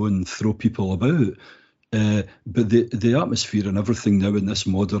throw and throw people about. But the atmosphere and everything now in this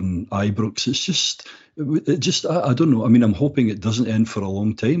modern Ibrox, it just I don't know. I mean, I'm hoping it doesn't end for a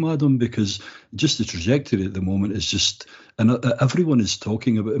long time, Adam, because just the trajectory at the moment is just, and everyone is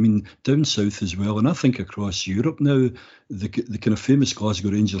talking about, I mean, down south as well, and I think across Europe now, the kind of famous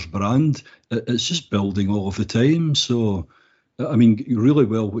Glasgow Rangers brand, it's just building all of the time. So, I mean, really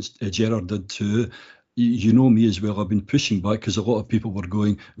well what Gerrard did too. You know me as well, I've been pushing back because a lot of people were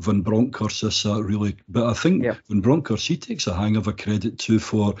going, Van Bronckhorst, this, that, really. But I think Van Bronckhorst, he takes a hang of a credit too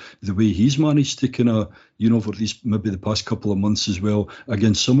for the way he's managed to kind of, over these, maybe the past couple of months as well,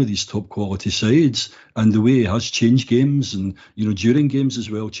 against some of these top quality sides, and the way he has changed games and, during games as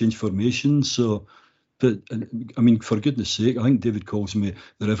well, changed formations. So, but, I mean, for goodness sake, I think David calls me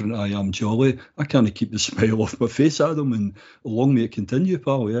the Reverend I Am Jolly. I can't keep the smile off my face, Adam, and long may it continue,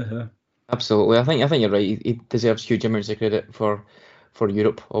 pal, yeah. Absolutely, I think you're right. He deserves huge amounts of credit for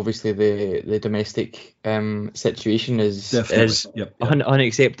Europe. Obviously, the domestic situation is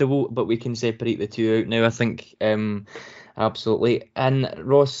unacceptable, but we can separate the two out now. I think absolutely. And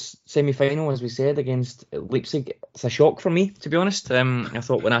Ross, semi-final, as we said, against Leipzig. It's a shock for me, to be honest. I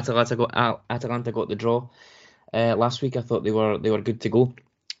thought when Atalanta got the draw last week, I thought they were good to go.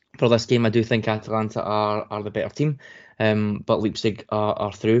 For this game, I do think Atalanta are the better team. But Leipzig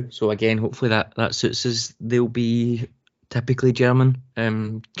are through. So again, hopefully that suits us. They'll be typically German,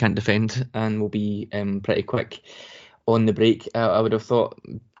 can't defend, and will be pretty quick on the break. I would have thought,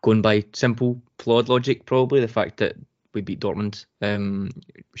 going by simple flawed logic, probably the fact that we beat Dortmund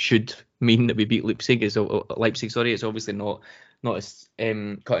should mean that we beat Leipzig. It's obviously not as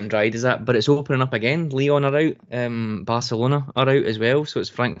cut and dried as that, but it's opening up again. Lyon are out, Barcelona are out as well, so it's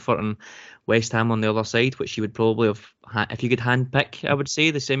Frankfurt and West Ham on the other side, which you would probably have, if you could handpick, I would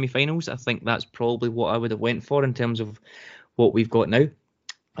say, the semi-finals. I think that's probably what I would have went for in terms of what we've got now.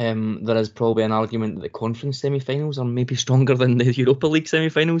 There is probably an argument that the conference semi-finals are maybe stronger than the Europa League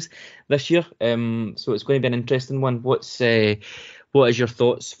semi-finals this year. So it's going to be an interesting one. What is your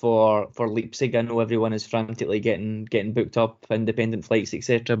thoughts for Leipzig? I know everyone is frantically getting booked up, independent flights,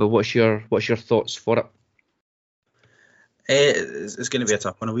 etc. But what's your thoughts for it? It's going to be a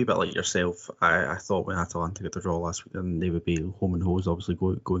tough one. A wee bit like yourself, I thought when Atalanta got the draw last week, then they would be home and hose, obviously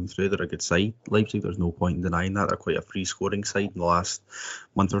going through. They're a good side. Leipzig, there's no point in denying that. They're quite a free scoring side in the last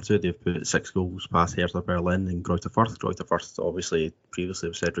month or two. They've put 6 goals past Hertha Berlin and Greuther Fürth. Greuther Fürth, obviously, previously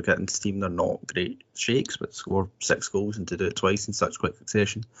with Cedric Itten's team, they're not great shakes, but to score 6 goals and to do it twice in such quick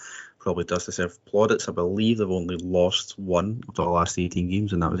succession probably does deserve plaudits. I believe they've only lost 1 of the last 18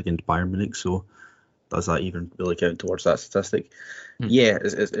 games, and that was against Bayern Munich, so does that even really count towards that statistic? Yeah,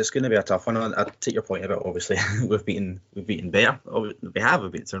 it's going to be a tough one. I take your point about, obviously, we've beaten better. We've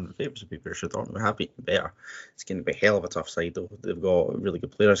beaten certain favourites, we have beaten better. It's going to be a hell of a tough side, though. They've got really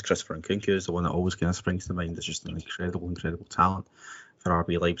good players. Christopher Nkunku is the one that always kind of springs to mind. It's just an incredible talent for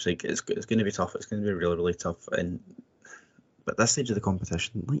RB Leipzig. It's going to be tough. It's going to be really, really tough. But this stage of the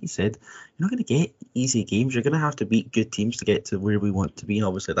competition, like you said, you're not going to get easy games. You're going to have to beat good teams to get to where we want to be, and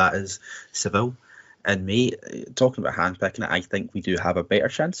obviously that is Seville. And mate, talking about handpicking it, I think we do have a better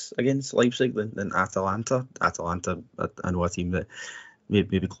chance against Leipzig than Atalanta. Atalanta, I know a team that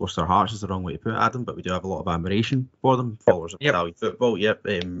maybe close to our hearts is the wrong way to put it, Adam, but we do have a lot of admiration for them, followers of Italian football.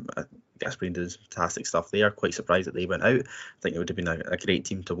 Gasperini did fantastic stuff there. Quite surprised that they went out. I think it would have been a great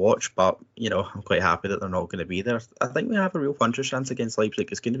team to watch, but I'm quite happy that they're not going to be there. I think we have a real puncher's chance against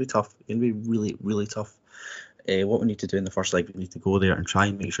Leipzig. It's going to be tough. It's going to be really, really tough. what we need to do in the first leg, we need to go there and try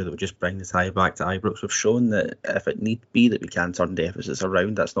and make sure that we just bring the tie back to Ibrox. We've shown that if it need be that we can turn deficits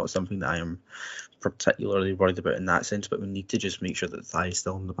around. That's not something that I am particularly worried about in that sense, but we need to just make sure that the tie is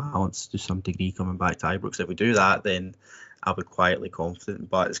still in the balance to some degree coming back to Ibrox. If we do that, then I'll be quietly confident,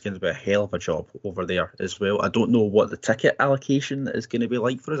 but it's going to be a hell of a job over there as well. I don't know what the ticket allocation is going to be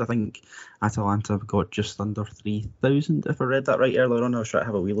like for us. I think Atalanta have got just under 3,000, if I read that right earlier on. I was trying to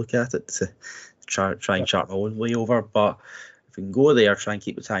have a wee look at it to try and chart my own way over, but if we can go there, try and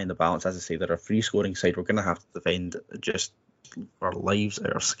keep the tie in the balance, as I say, they're a free scoring side. We're going to have to defend just our lives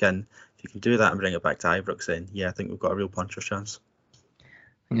out our skin. If you can do that and bring it back to Ibrox, then yeah, I think we've got a real puncher's chance.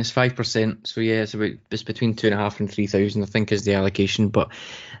 I think it's 5%, so yeah, it's between 2,500 and 3,000, I think, is the allocation. But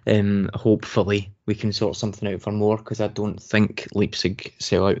hopefully we can sort something out for more, because I don't think Leipzig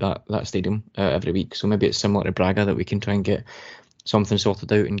sell out that stadium every week. So maybe it's similar to Braga, that we can try and get something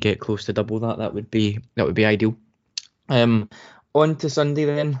sorted out and get close to double that. That would be ideal. On to Sunday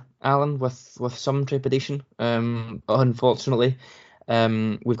then, Alan, with some trepidation. Unfortunately.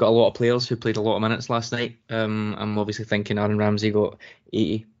 We've got a lot of players who played a lot of minutes last night. I'm obviously thinking Aaron Ramsey got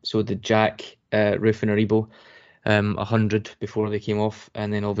 80, so did Jack, Roof and Aribo, 100 before they came off,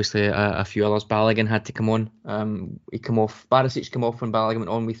 and then obviously a few others. Balogun had to come on. He came off. Barisic came off when Balogun went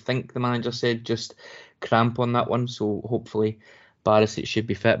on. We think the manager said just cramp on that one, so hopefully Barisic should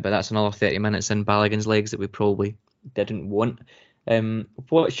be fit, but that's another 30 minutes in Balogun's legs that we probably didn't want.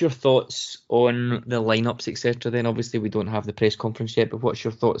 What's your thoughts on the lineups, etc.? Then obviously we don't have the press conference yet, but what's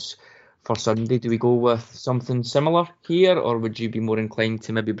your thoughts for Sunday? Do we go with something similar here, or would you be more inclined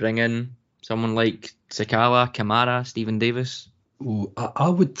to maybe bring in someone like Sakala, Kamara, Stephen Davis? Oh, I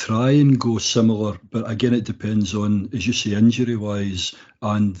would try and go similar, but again, it depends on, as you say, injury-wise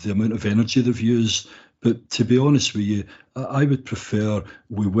and the amount of energy they've used. But to be honest with you, I would prefer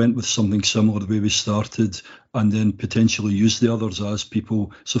we went with something similar the way we started, and then potentially use the others as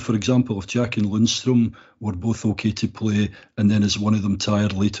people. So, for example, if Jack and Lundstrom were both okay to play, and then is one of them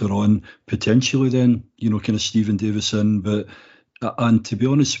tired later on, potentially then, kind of Stephen Davis in. But and to be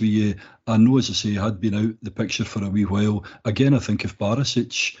honest with you, I know, as I say, he had been out the picture for a wee while. Again, I think if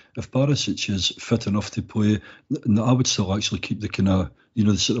Barisic is fit enough to play, I would still actually keep the kind of,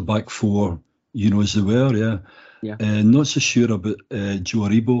 the sort of back four, as they were, yeah. Not so sure about Joe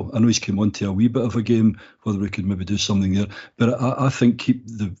Aribo. I know he's come on to a wee bit of a game, whether we could maybe do something there. But I think keep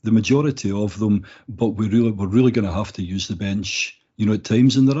the majority of them, but we're really going to have to use the bench, at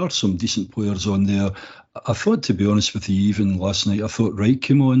times, and there are some decent players on there. I thought, to be honest with you, even last night, I thought Wright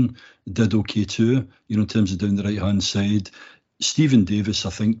came on, did okay too, in terms of down the right-hand side. Stephen Davis, I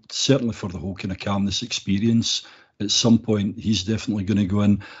think, certainly for the whole kind of calmness experience, at some point, he's definitely going to go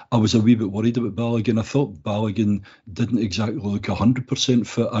in. I was a wee bit worried about Balogun. I thought Balogun didn't exactly look 100%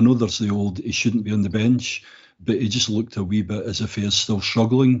 fit. I know there's the old, he shouldn't be on the bench, but he just looked a wee bit as if he is still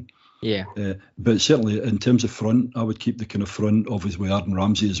struggling. Yeah. But certainly, in terms of front, I would keep the kind of front, obviously, Aaron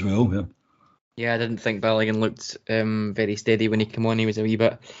Ramsey as well. Yeah. Yeah, I didn't think Balogun looked very steady when he came on. He was a wee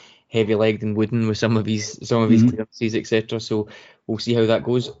bit heavy-legged and wooden with some of his clearances, etc. So we'll see how that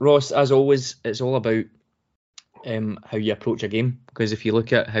goes. Ross, as always, it's all about how you approach a game, because if you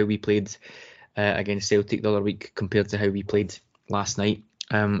look at how we played against Celtic the other week compared to how we played last night,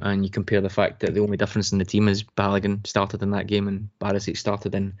 and you compare the fact that the only difference in the team is Balogun started in that game and Barisic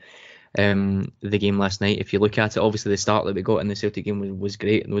started in the game last night. If you look at it, obviously the start that we got in the Celtic game was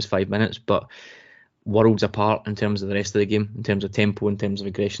great in those 5 minutes, but worlds apart in terms of the rest of the game, in terms of tempo, in terms of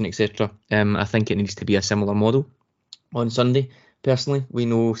aggression, etc. I think it needs to be a similar model on Sunday. Personally, we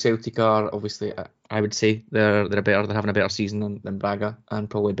know Celtic are obviously, I would say they're having a better season than Braga, and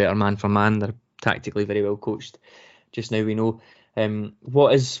probably better man for man. They're tactically very well coached. Just now we know.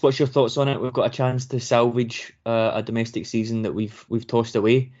 What's your thoughts on it? We've got a chance to salvage a domestic season that we've tossed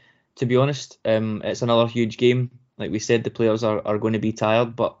away. To be honest, it's another huge game. Like we said, the players are going to be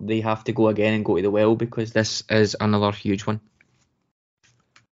tired, but they have to go again and go to the well, because this is another huge one.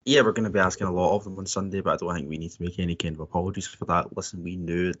 Yeah, we're going to be asking a lot of them on Sunday, but I don't think we need to make any kind of apologies for that. Listen, we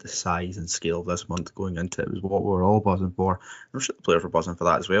knew the size and scale of this month going into it was what we were all buzzing for. I'm sure the players were buzzing for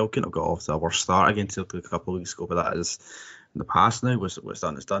that as well. Couldn't have got off to a worse start against Celtic a couple of weeks ago, but that is in the past now. What's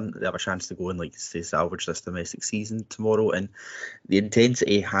done is done. They have a chance to go and, like, say, salvage this domestic season tomorrow, and the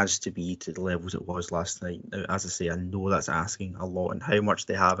intensity has to be to the levels it was last night. Now, as I say, I know that's asking a lot, and how much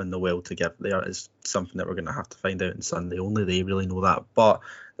they have in the will to give there is something that we're going to have to find out on Sunday. Only they really know that. But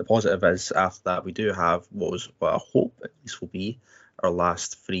the positive is, after that, we do have what I hope at least will be our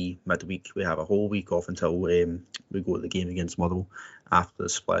last free midweek. We have a whole week off until we go to the game against Motherwell, after the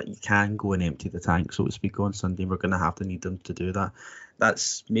split. You can go and empty the tank, so to speak, on Sunday. We're going to have to need them to do that.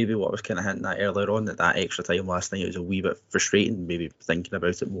 That's maybe what I was kind of hinting at earlier on, that extra time last night was a wee bit frustrating, maybe thinking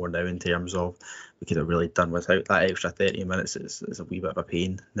about it more now in terms of we could have really done without that extra 30 minutes. It's a wee bit of a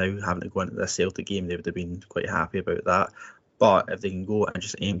pain now having to go into this Celtic game. They would have been quite happy about that. But if they can go and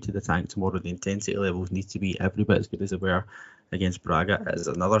just empty the tank tomorrow, the intensity levels need to be every bit as good as they were against Braga. It's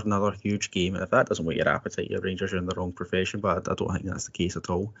another huge game, and if that doesn't whet your appetite, your Rangers are in the wrong profession. But I don't think that's the case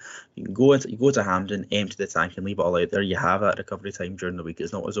at all. You go to Hampden, empty the tank, and leave it all out there. You have that recovery time during the week.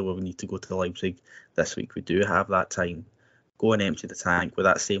 It's not as though we need to go to Leipzig this week. We do have that time. Go and empty the tank with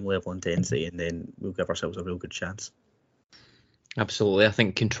that same level of intensity, and then we'll give ourselves a real good chance. Absolutely, I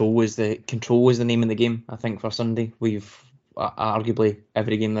think control is the name of the game. I think for Sunday, we've arguably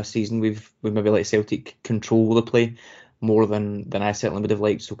every game this season we've maybe let Celtic control the play more than I certainly would have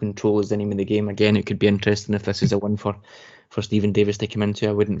liked. So control is the name of the game. Again, it could be interesting if this is a win for Stephen Davis to come into.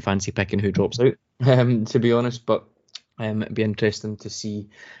 I wouldn't fancy picking who drops out, to be honest, but it'd be interesting to see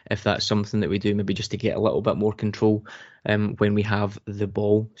if that's something that we do, maybe just to get a little bit more control when we have the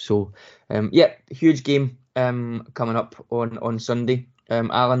ball. So huge game coming up on Sunday.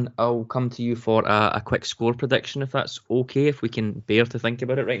 Alan, I'll come to you for a quick score prediction, if that's okay, if we can bear to think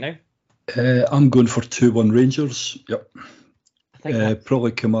about it right now. I'm going for 2-1 Rangers. Yep. I think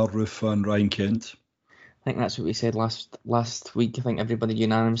probably Kemar and Ryan Kent. I think that's what we said last week. I think everybody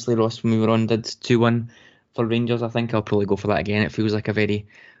unanimously, Ross, when we were on, did 2-1 for Rangers. I think I'll probably go for that again. It feels like a very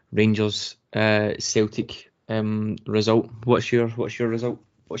Rangers Celtic result. What's your result?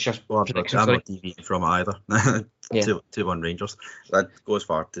 What's your prediction? I'm not deviating from it either. Yeah. 2-1 Rangers. That goes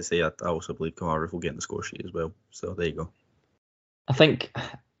far to say I also believe Kemar will get in the score sheet as well. So there you go. I think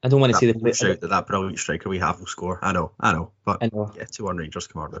I don't want to say the shout that brilliant striker we have will score. I know, but yeah, 2-1 Rangers,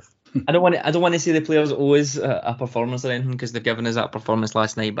 Cardiff. I don't want to say the players always a performance or anything, because they've given us that performance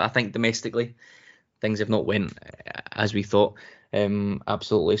last night. But I think domestically, things have not went as we thought.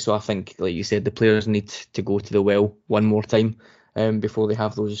 Absolutely. So I think, like you said, the players need to go to the well one more time before they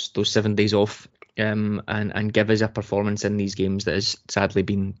have those 7 days off, and give us a performance in these games that has sadly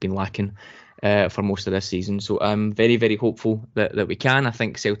been lacking for most of this season. So I'm very, very hopeful that we can. I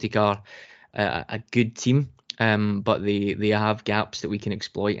think Celtic are a good team, but they have gaps that we can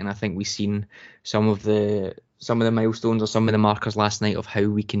exploit, and I think we've seen some of the milestones or some of the markers last night of how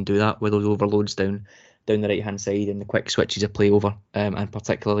we can do that with those overloads down the right hand side and the quick switches of play over, and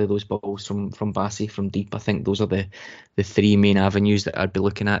particularly those balls from Bassey from deep. I think those are the three main avenues that I'd be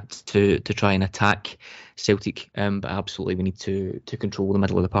looking at to try and attack Celtic, but absolutely we need to control the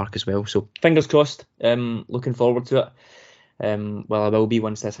middle of the park as well. So fingers crossed. Looking forward to it. Well, I will be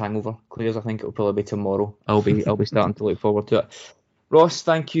once this hangover clears. I think it'll probably be tomorrow. I'll be starting to look forward to it. Ross,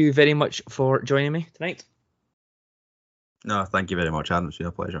 thank you very much for joining me tonight. No, thank you very much, Adam. It's been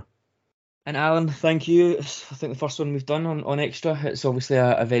a pleasure. And Alan, thank you. I think the first one we've done on Extra, it's obviously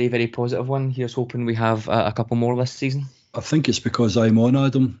a very, very positive one. Here's hoping we have a couple more this season. I think it's because I'm on,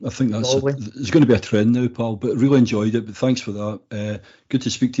 Adam. I think it's going to be a trend now, pal, but really enjoyed it. But thanks for that. Good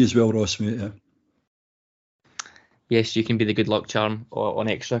to speak to you as well, Ross, mate. Yeah. Yes, you can be the good luck charm on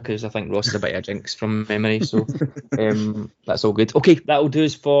Extra, because I think Ross is a bit of a jinx from memory. So that's all good. Okay, that'll do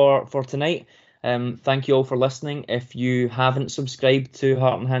us for tonight. Thank you all for listening. If you haven't subscribed to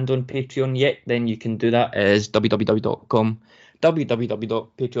Heart and Hand on Patreon yet, then you can do that as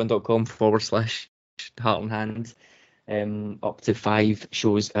www.patreon.com/Heart and Hand. Up to 5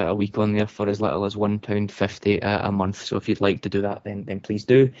 shows a week on there for as little as £1.50 a month. So if you'd like to do that, then please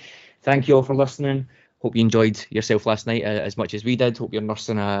do. Thank you all for listening. Hope you enjoyed yourself last night as much as we did. Hope you're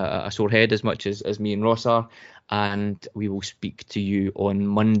nursing a sore head as much as me and Ross are. And we will speak to you on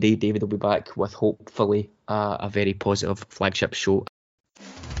Monday. David will be back with hopefully a very positive flagship show.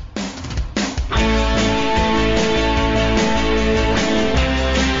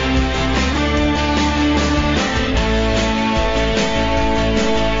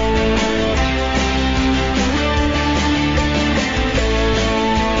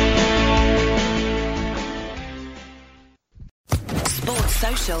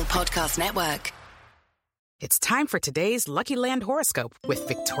 Podcast Network. It's time for today's Lucky Land horoscope with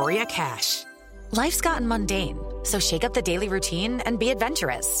Victoria Cash. Life's gotten mundane, so shake up the daily routine and be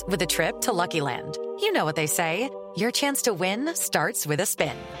adventurous with a trip to Lucky Land. You know what they say, your chance to win starts with a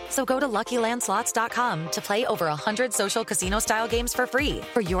spin. So go to LuckyLandSlots.com to play over 100 social casino-style games for free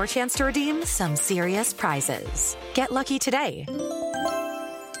for your chance to redeem some serious prizes. Get lucky today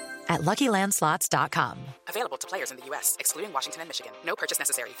at LuckyLandSlots.com. Available to players in the U.S., excluding Washington and Michigan. No purchase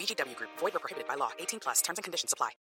necessary. VGW Group. Void where prohibited by law. 18+. Terms and conditions apply.